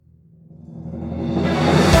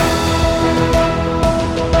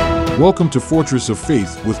Welcome to Fortress of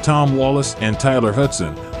Faith with Tom Wallace and Tyler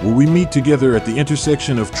Hudson, where we meet together at the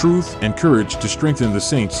intersection of truth and courage to strengthen the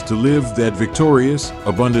saints to live that victorious,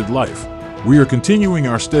 abundant life. We are continuing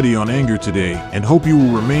our study on anger today and hope you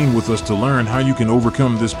will remain with us to learn how you can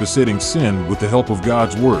overcome this besetting sin with the help of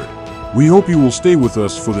God's Word. We hope you will stay with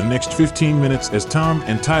us for the next 15 minutes as Tom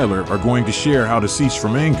and Tyler are going to share how to cease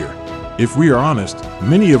from anger. If we are honest,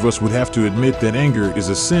 many of us would have to admit that anger is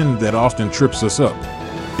a sin that often trips us up.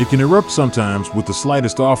 It can erupt sometimes with the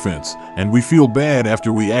slightest offense, and we feel bad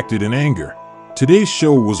after we acted in anger. Today's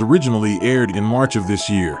show was originally aired in March of this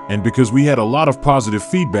year, and because we had a lot of positive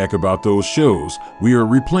feedback about those shows, we are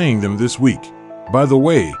replaying them this week. By the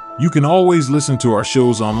way, you can always listen to our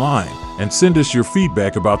shows online and send us your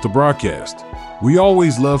feedback about the broadcast. We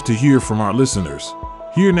always love to hear from our listeners.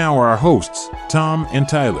 Here now are our hosts, Tom and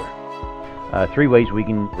Tyler. 3 ways we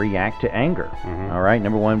can react to anger. All right.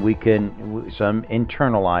 Number one, we can some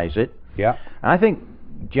internalize it. Yeah. I think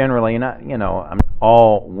generally, and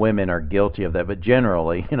all women are guilty of that, but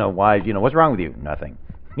generally, wives, what's wrong with you? Nothing.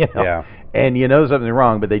 Yeah. And something's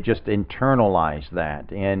wrong, but they just internalize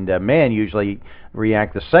that. And men usually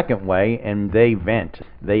react the second way, and they vent.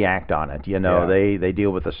 They act on it. They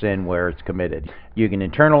deal with the sin where it's committed. You can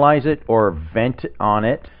internalize it or vent on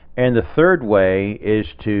it. And the third way is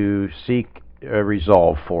to seek a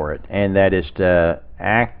resolve for it, and that is to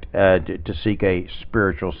act to seek a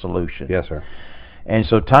spiritual solution. Yes, sir. And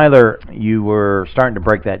so, Tyler, you were starting to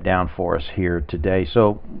break that down for us here today.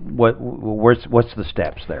 So, what's the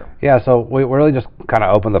steps there? Yeah, so we really just kind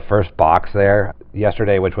of opened the first box there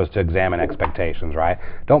yesterday, which was to examine expectations, right?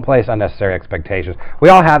 Don't place unnecessary expectations. We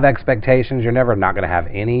all have expectations. You're never not going to have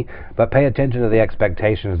any, but pay attention to the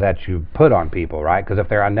expectations that you put on people, right? Because if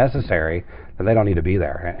they're unnecessary, then they don't need to be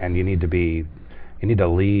there, and you need to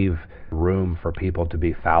leave room for people to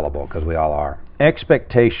be fallible, because we all are.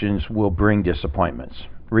 Expectations will bring disappointments,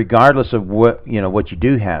 regardless of what you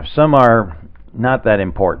do have. Some are not that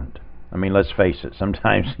important. I mean, let's face it.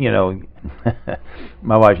 Sometimes,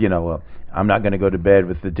 my wife, I'm not going to go to bed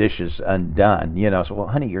with the dishes undone. So, well,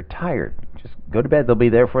 honey, you're tired. Just go to bed. They'll be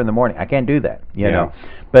there for in the morning. I can't do that. You know.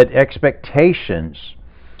 But expectations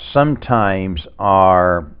sometimes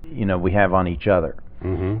are, we have on each other.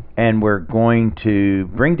 Mm-hmm. And we're going to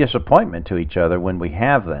bring disappointment to each other when we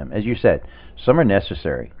have them. As you said, some are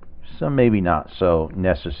necessary, some maybe not so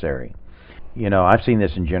necessary. I've seen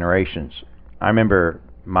this in generations. I remember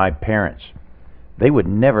my parents, they would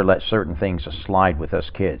never let certain things slide with us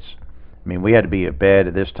kids. I mean, we had to be at bed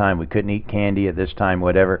at this time, we couldn't eat candy at this time,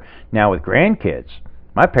 whatever. Now with grandkids,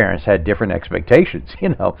 my parents had different expectations. Hey,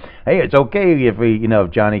 it's okay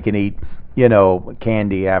if Johnny can eat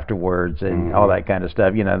candy afterwards and all that kind of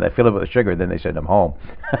stuff. They fill it with sugar, then they send them home.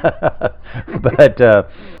 But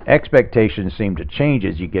expectations seem to change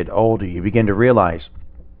as you get older. You begin to realize,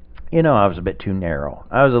 I was a bit too narrow.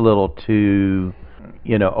 I was a little too,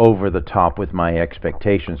 over the top with my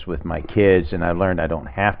expectations with my kids, and I learned I don't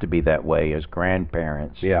have to be that way as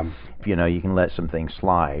grandparents. Yeah. You can let some things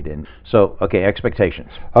slide. And so, okay, expectations.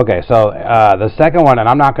 Okay, so the second one, and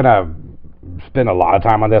I'm not going to spend a lot of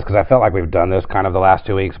time on this because I felt like we've done this kind of the last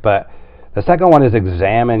 2 weeks, but the second one is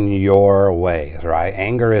examine your ways, right?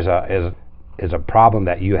 Anger is a problem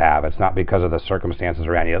that you have. It's not because of the circumstances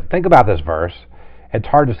around you. Think about this verse. It's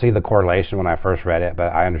hard to see the correlation when I first read it,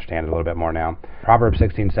 but I understand it a little bit more now. Proverbs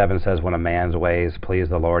 16:7 says, when a man's ways please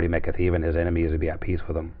the Lord, he maketh even his enemies to be at peace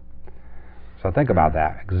with him. So think about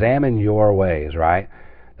that. Examine your ways, right?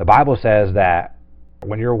 The Bible says that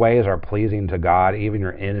when your ways are pleasing to God, even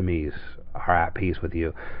your enemies are at peace with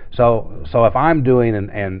you. So if I'm doing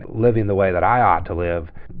and living the way that I ought to live,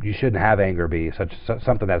 you shouldn't have anger be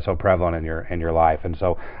something that's so prevalent in your life. And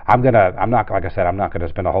so I'm not going to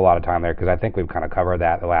spend a whole lot of time there because I think we've kind of covered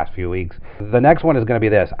that the last few weeks. The next one is going to be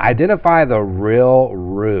this: identify the real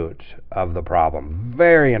root of the problem.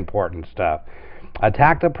 Very important stuff.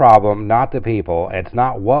 Attack the problem, not the people. It's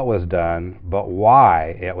not what was done, but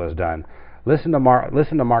why it was done. Listen to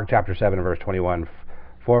Mark chapter 7, verse 21.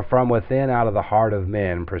 For from within, out of the heart of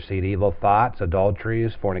men, proceed evil thoughts,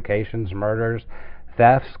 adulteries, fornications, murders,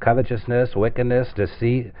 thefts, covetousness, wickedness,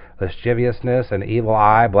 deceit, lasciviousness, an evil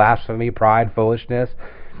eye, blasphemy, pride, foolishness.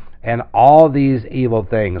 And all these evil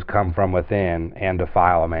things come from within and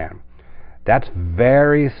defile a man. That's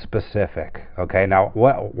very specific. Okay, now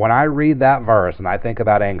when I read that verse and I think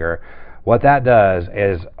about anger, what that does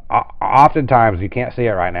is, oftentimes, you can't see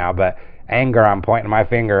it right now, but anger, I'm pointing my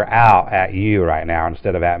finger out at you right now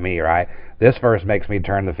instead of at me, right? This verse makes me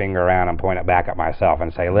turn the finger around and point it back at myself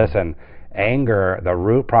and say, listen, anger, the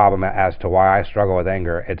root problem as to why I struggle with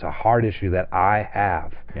anger, it's a heart issue that I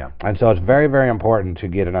have. Yeah. And so it's very, very important to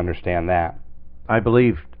get and understand that. I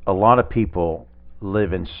believe a lot of people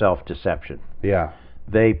live in self-deception. Yeah.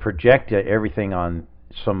 They project everything on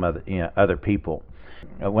some other people.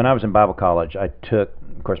 When I was in Bible college, I took,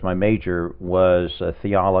 of course, my major was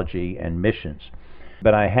theology and missions.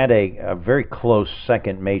 But I had a very close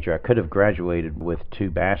second major. I could have graduated with 2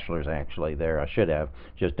 bachelors, actually, there. I should have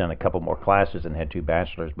just done a couple more classes and had 2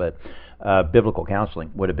 bachelors. But biblical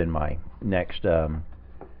counseling would have been my next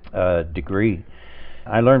degree.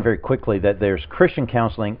 I learned very quickly that there's Christian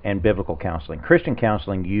counseling and biblical counseling. Christian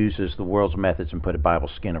counseling uses the world's methods and put a Bible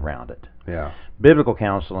skin around it. Yeah. Biblical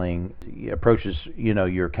counseling approaches,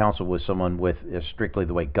 your counsel with someone with strictly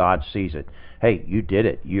the way God sees it. Hey, you did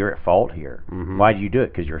it. You're at fault here. Mm-hmm. Why did you do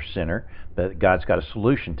it? Because you're a sinner. But God's got a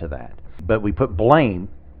solution to that. But we put blame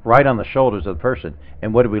right on the shoulders of the person.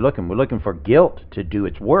 And what are we looking? We're looking for guilt to do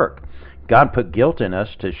its work. God put guilt in us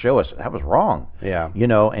to show us that was wrong. Yeah.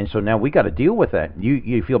 And so now we got to deal with that.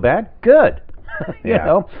 You feel bad? Good.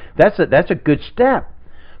 That's a good step.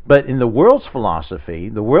 But in the world's philosophy,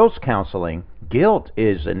 the world's counseling, guilt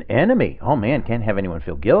is an enemy. Oh man, can't have anyone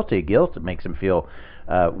feel guilty. Guilt makes them feel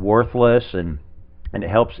worthless, and it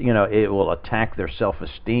helps. It will attack their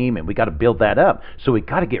self-esteem, and we got to build that up. So we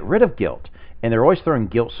got to get rid of guilt, and they're always throwing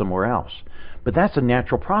guilt somewhere else. But that's a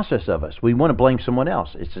natural process of us. We want to blame someone else.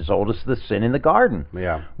 It's as old as the sin in the garden.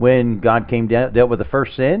 Yeah. When God came down, dealt with the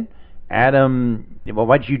first sin, Adam, well,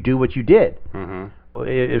 why did you do what you did? Mm-hmm.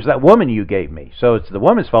 It was that woman you gave me. So it's the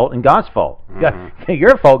woman's fault and God's fault. Mm-hmm.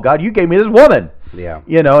 Your fault, God. You gave me this woman. Yeah.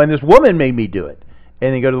 And this woman made me do it.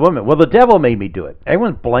 And then go to the woman. Well, the devil made me do it.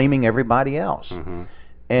 Everyone's blaming everybody else. Mm-hmm.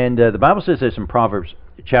 And the Bible says this in Proverbs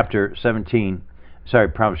chapter 20,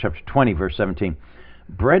 verse 17.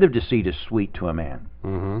 Bread of deceit is sweet to a man.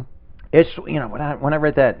 Mm-hmm. It's when I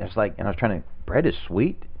read that, it's like, and I was trying to, bread is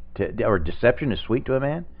sweet or deception is sweet to a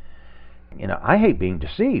man. I hate being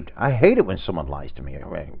deceived. I hate it when someone lies to me.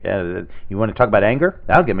 You want to talk about anger?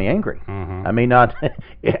 That'll get me angry. Mm-hmm. I may not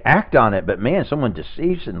act on it, but man, someone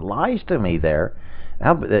deceives and lies to me there.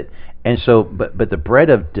 And so, but the bread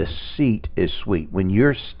of deceit is sweet. When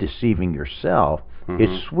you're deceiving yourself, mm-hmm.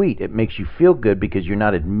 it's sweet. It makes you feel good because you're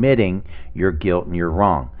not admitting your guilt and you're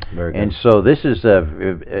wrong. Very good. And so this is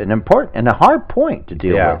an important and a hard point to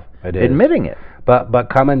deal with. It is. Admitting it. But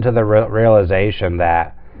coming to the realization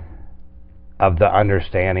that of the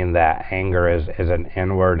understanding that anger is an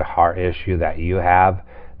inward heart issue that you have,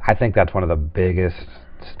 I think that's one of the biggest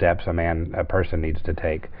steps a person needs to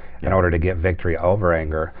take in order to get victory over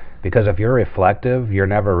anger. Because if you're reflective, you're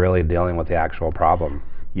never really dealing with the actual problem.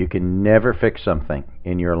 You can never fix something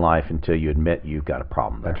in your life until you admit you've got a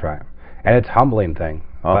problem there. That's right. And it's a humbling thing.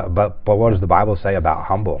 Oh. But what does the Bible say about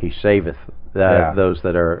humble? He saveth those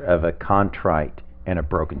that are of a contrite and a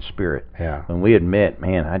broken spirit. Yeah. When we admit,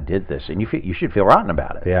 man, I did this, and you should feel rotten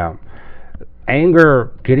about it. Yeah.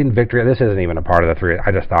 Anger, getting victory, this isn't even a part of the 3.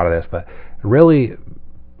 I just thought of this, but really,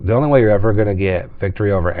 the only way you're ever going to get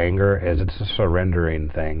victory over anger is it's a surrendering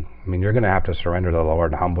thing. I mean, you're going to have to surrender to the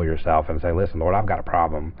Lord and humble yourself and say, listen, Lord, I've got a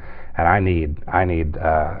problem, and I need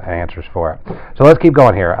answers for it. So let's keep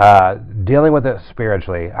going here. Dealing with it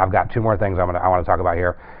spiritually, I've got 2 more things I want to talk about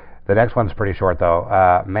here. The next one's pretty short,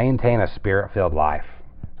 though. Maintain a spirit-filled life.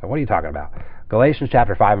 So what are you talking about? Galatians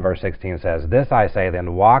chapter 5 and verse 16 says, "This I say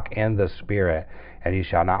then, walk in the Spirit, and ye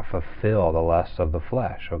shall not fulfill the lusts of the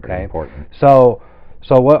flesh." Okay? Very important. So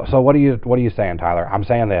what are you saying, Tyler? I'm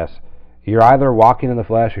saying this. You're either walking in the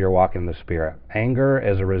flesh or you're walking in the Spirit. Anger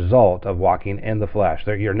is a result of walking in the flesh.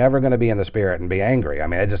 You're never going to be in the Spirit and be angry. I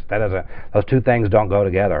mean, those 2 things don't go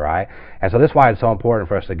together, right? And so this is why it's so important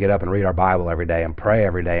for us to get up and read our Bible every day and pray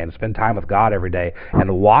every day and spend time with God every day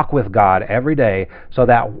and walk with God every day, so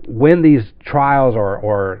that when these trials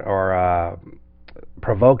or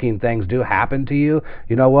provoking things do happen to you,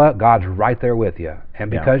 you know what? God's right there with you.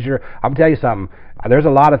 And because I'm tell you something, there's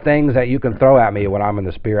a lot of things that you can throw at me when I'm in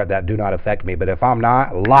the Spirit that do not affect me, but if I'm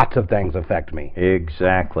not, lots of things affect me.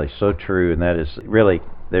 Exactly. So true. And that is really,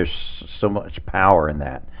 there's so much power in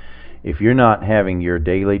that. If you're not having your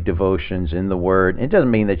daily devotions in the Word, it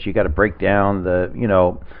doesn't mean that you got to break down the,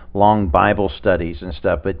 long Bible studies and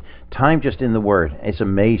stuff, but time just in the Word, it's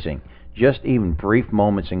amazing. Just even brief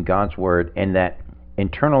moments in God's Word, and that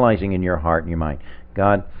internalizing in your heart and your mind.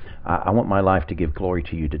 God, I want my life to give glory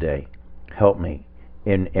to you today. Help me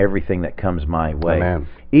in everything that comes my way. Amen.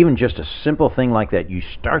 Even just a simple thing like that, you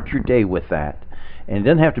start your day with that. And it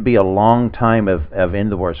doesn't have to be a long time of in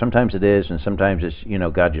the Word. Sometimes it is, and sometimes it's,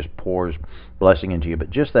 God just pours blessing into you. But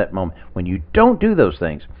just that moment, when you don't do those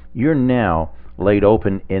things, you're now laid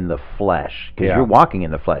open in the flesh, because Yeah. you're walking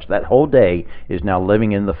in the flesh. That whole day is now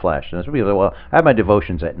living in the flesh. And that's what people say, well, I have my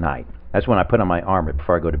devotions at night. That's when I put on my armor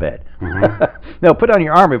before I go to bed. No, put on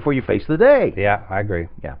your armor before you face the day. Yeah, I agree.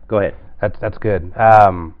 Yeah, go ahead. That's good.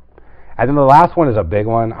 And then the last one is a big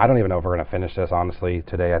one. I don't even know if we're going to finish this, honestly,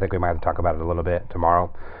 today. I think we might have to talk about it a little bit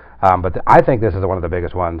tomorrow. But I think this is one of the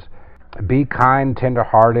biggest ones. Be kind,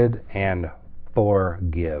 tender-hearted, and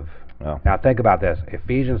forgive. Oh. Now think about this.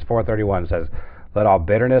 Ephesians 4:31 says, "Let all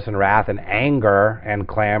bitterness and wrath and anger and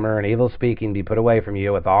clamor and evil speaking be put away from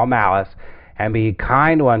you with all malice, and be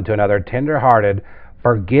kind one to another, tender-hearted,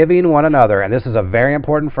 forgiving one another." And this is a very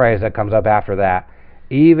important phrase that comes up after that.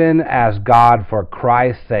 "Even as God for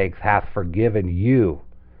Christ's sake hath forgiven you."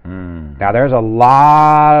 Now there's a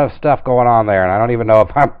lot of stuff going on there, and I don't even know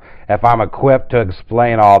if I'm equipped to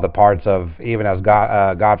explain all the parts of "even as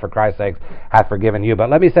God for Christ's sake hath forgiven you." But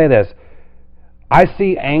let me say this: I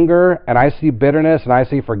see anger, and I see bitterness, and I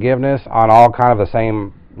see forgiveness on all kind of the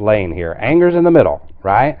same lane here. Anger's in the middle,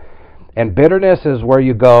 right? And bitterness is where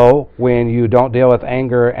you go when you don't deal with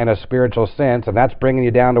anger in a spiritual sense, and that's bringing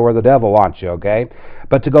you down to where the devil wants you, okay?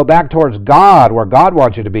 But to go back towards God, where God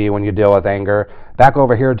wants you to be when you deal with anger, back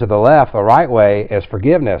over here to the left, the right way, is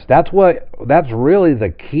forgiveness. That's really the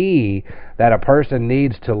key that a person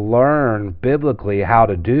needs to learn biblically how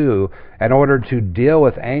to do in order to deal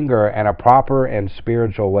with anger in a proper and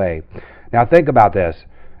spiritual way. Now think about this.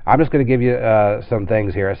 I'm just going to give you some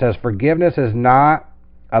things here. It says forgiveness is not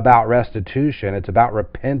about restitution, it's about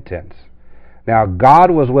repentance. Now,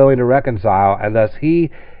 God was willing to reconcile, and thus He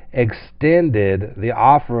extended the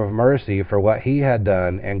offer of mercy for what He had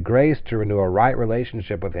done and grace to renew a right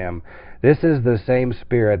relationship with Him. This is the same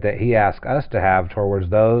spirit that He asks us to have towards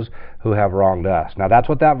those who have wronged us. Now, that's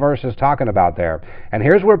what that verse is talking about there. And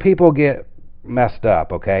here's where people get messed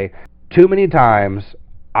up, okay? Too many times,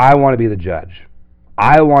 I want to be the judge.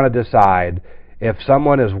 I want to decide if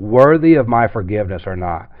someone is worthy of my forgiveness or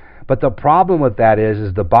not. But the problem with that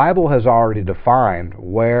is the Bible has already defined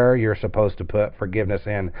where you're supposed to put forgiveness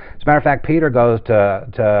in. As a matter of fact, Peter goes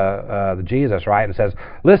to Jesus, right, and says,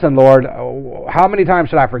 "Listen, Lord, how many times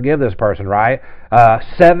should I forgive this person, right?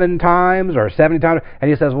 7 times or 70 times?" And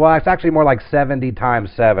he says, well, it's actually more like 70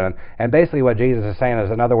 times 7. And basically what Jesus is saying is,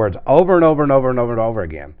 in other words, over and over and over and over and over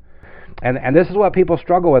again. And this is what people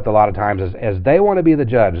struggle with a lot of times is they want to be the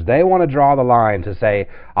judge. They want to draw the line to say,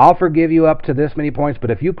 I'll forgive you up to this many points,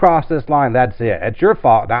 but if you cross this line, that's it. It's your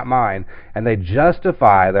fault, not mine. And they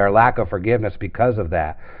justify their lack of forgiveness because of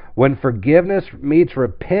that. When forgiveness meets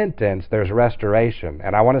repentance, there's restoration.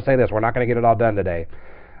 And I want to say this, we're not going to get it all done today.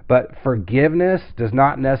 But forgiveness does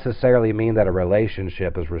not necessarily mean that a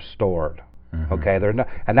relationship is restored. Okay,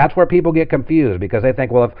 and that's where people get confused, because they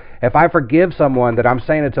think, well, if I forgive someone, that I'm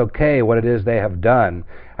saying it's okay what it is they have done,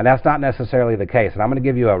 and that's not necessarily the case. And I'm going to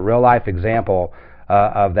give you a real life example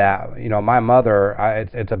of that. You know, my mother,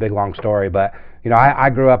 it's a big long story, but you know, I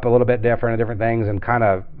grew up a little bit different in different things, and kind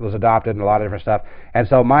of was adopted and a lot of different stuff. And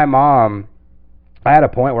so my mom, I had a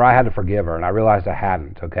point where I had to forgive her, and I realized I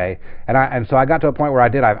hadn't. Okay, and so I got to a point where I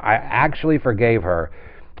did. I actually forgave her.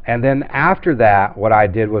 And then after that, what I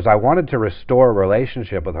did was I wanted to restore a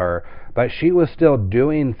relationship with her, but she was still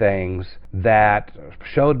doing things that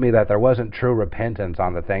showed me that there wasn't true repentance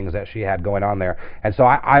on the things that she had going on there. And so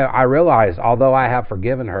I realized, although I have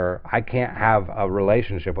forgiven her, I can't have a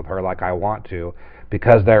relationship with her like I want to,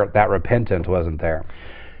 because that repentance wasn't there.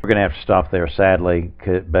 We're going to have to stop there, sadly,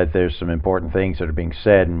 but there's some important things that are being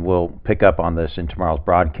said, and we'll pick up on this in tomorrow's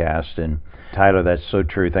broadcast. And Tyler, that's so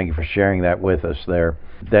true. Thank you for sharing that with us there.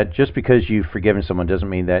 That just because you've forgiven someone doesn't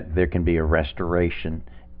mean that there can be a restoration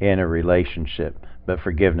in a relationship, but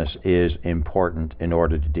forgiveness is important in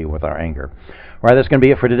order to deal with our anger. All right, that's going to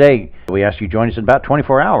be it for today. We ask you to join us in about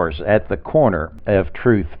 24 hours at the corner of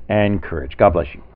truth and courage. God bless you.